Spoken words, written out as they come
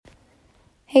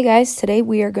Hey guys, today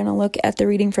we are going to look at the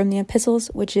reading from the epistles,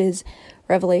 which is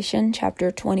Revelation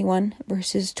chapter 21,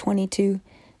 verses 22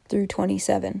 through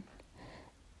 27.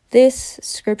 This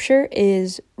scripture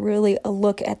is really a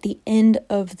look at the end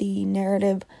of the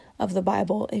narrative of the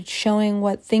Bible. It's showing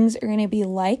what things are going to be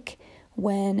like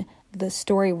when the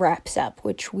story wraps up,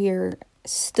 which we're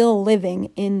still living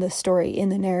in the story, in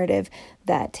the narrative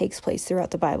that takes place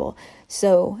throughout the Bible.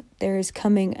 So there is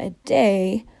coming a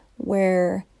day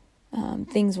where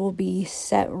things will be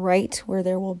set right, where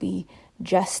there will be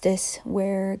justice,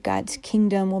 where God's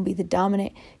kingdom will be the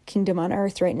dominant kingdom on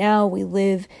earth. Right now, we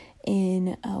live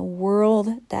in a world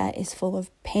that is full of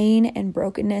pain and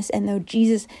brokenness. And though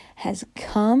Jesus has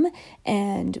come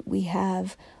and we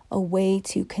have a way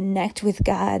to connect with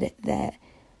God, that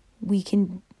we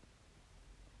can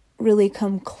really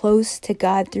come close to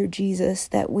God through Jesus,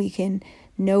 that we can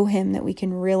know him, that we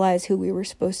can realize who we were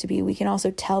supposed to be. We can also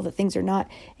tell that things are not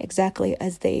exactly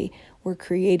as they were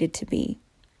created to be.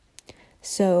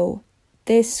 So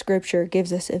this scripture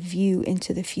gives us a view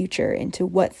into the future, into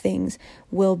what things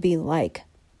will be like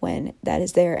when that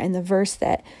is there. And the verse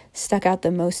that stuck out the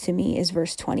most to me is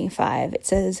verse 25. It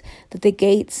says that the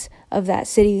gates of that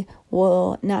city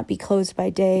will not be closed by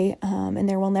day, and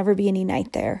there will never be any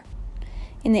night there.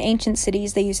 In the ancient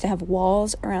cities, they used to have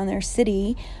walls around their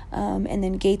city and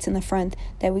then gates in the front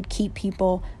that would keep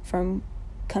people from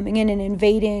coming in and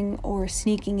invading or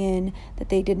sneaking in that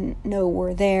they didn't know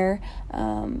were there.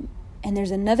 And there's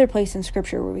another place in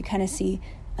Scripture where we kind of see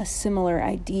a similar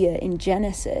idea in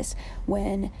Genesis.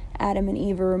 When Adam and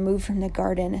Eve are removed from the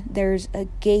garden, there's a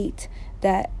gate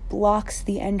that blocks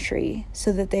the entry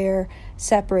so that they're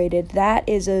separated. That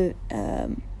is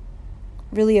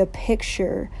really a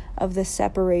picture of the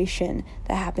separation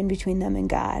that happened between them and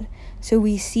God. So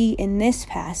we see in this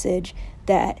passage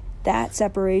that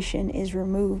separation is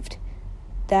removed,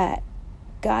 that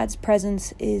God's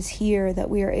presence is here, that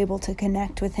we are able to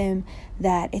connect with him,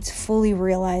 that it's fully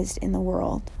realized in the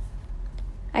world.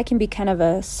 I can be kind of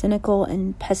a cynical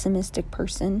and pessimistic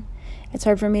person. It's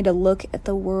hard for me to look at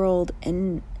the world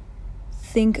and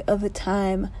think of a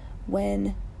time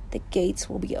when the gates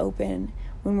will be open,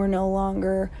 when we're no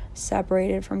longer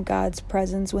separated from God's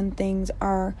presence, when things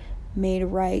are made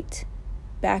right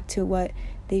back to what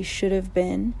they should have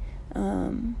been,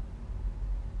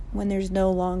 when there's no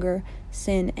longer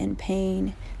sin and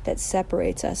pain that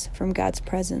separates us from God's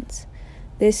presence.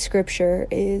 This scripture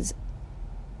is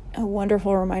a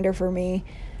wonderful reminder for me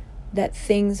that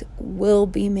things will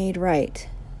be made right,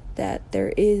 that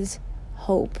there is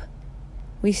hope.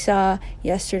 We saw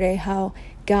yesterday how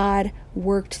God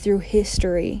worked through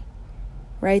history,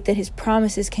 right? That his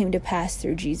promises came to pass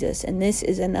through Jesus. And this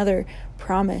is another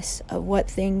promise of what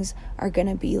things are going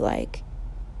to be like.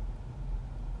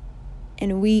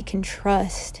 And we can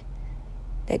trust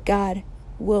that God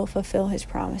will fulfill his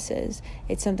promises.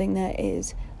 It's something that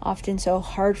is often so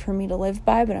hard for me to live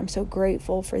by, but I'm so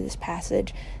grateful for this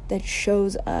passage that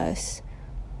shows us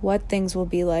what things will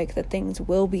be like, that things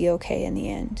will be okay in the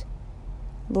end.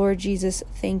 Lord Jesus,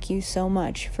 thank you so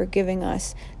much for giving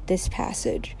us this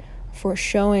passage, for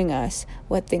showing us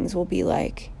what things will be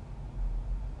like.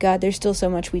 God, there's still so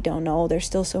much we don't know. There's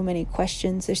still so many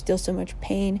questions. There's still so much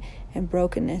pain and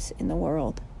brokenness in the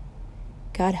world.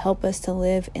 God, help us to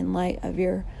live in light of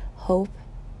your hope.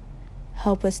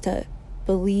 Help us to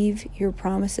believe your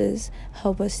promises.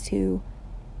 Help us to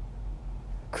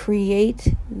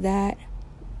create that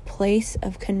place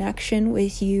of connection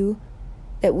with you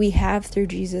that we have through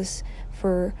Jesus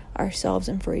for ourselves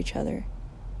and for each other.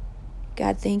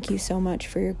 God, thank you so much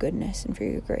for your goodness and for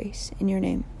your grace. In your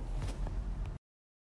name.